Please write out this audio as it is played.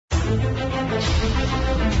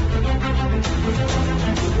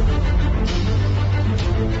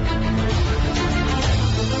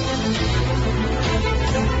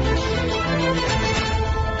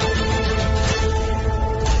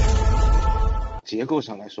结构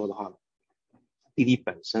上来说的话，滴滴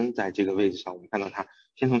本身在这个位置上，我们看到它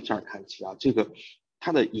先从这儿看起啊，这个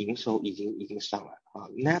它的营收已经上来了啊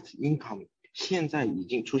 ，net income 现在已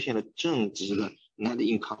经出现了正值的 net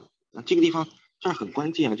income 啊，这个地方这儿很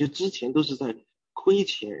关键啊，就之前都是在亏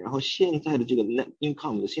钱，然后现在的这个 net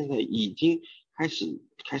income 现在已经开始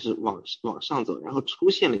往上走，然后出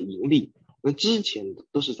现了盈利，那之前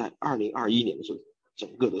都是在2021年的时候，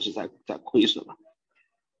整个都是在亏损了。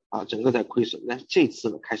啊，整个在亏损，但是这次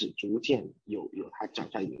呢，开始逐渐有它涨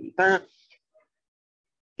价盈利。当然，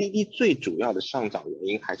滴滴最主要的上涨原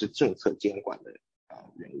因还是政策监管的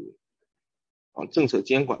原因啊，政策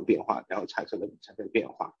监管变化，然后产生的变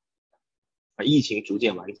化啊，疫情逐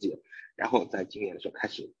渐完结，然后在今年的时候开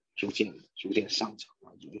始逐渐上涨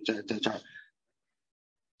啊，在这儿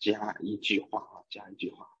加一句话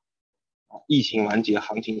啊，疫情完结，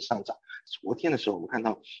行情上涨。昨天的时候，我们看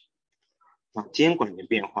到。啊，监管的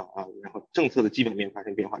变化啊，然后政策的基本面发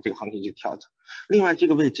生变化，这个行情就调整。另外，这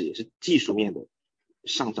个位置也是技术面的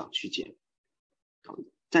上涨区间，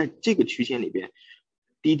在这个区间里边，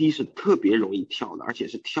滴滴是特别容易跳的，而且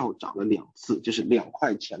是跳涨了2次，就是2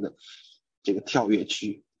块钱的这个跳跃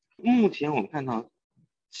区。目前我们看到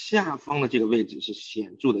下方的这个位置是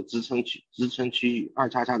显著的支撑区域，2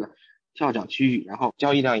叉叉的跳涨区域，然后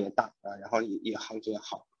交易量也大啊，然后也行情也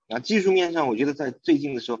好。啊，技术面上，我觉得在最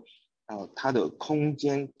近的时候。它的空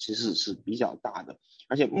间其实是比较大的，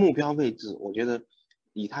而且目标位置，我觉得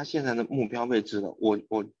以它现在的目标位置呢，我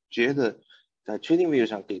觉得在 trading view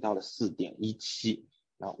上给到了 4.17，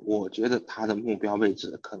 啊，我觉得它的目标位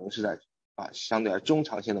置可能是在相对中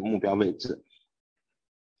长线的目标位置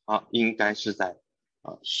啊，应该是在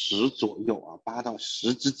10左右啊，8到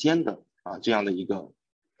10之间的这样的一个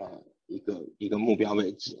目标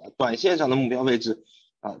位置啊，短线上的目标位置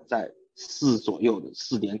在4左右的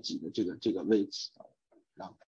4点几的这个位置啊，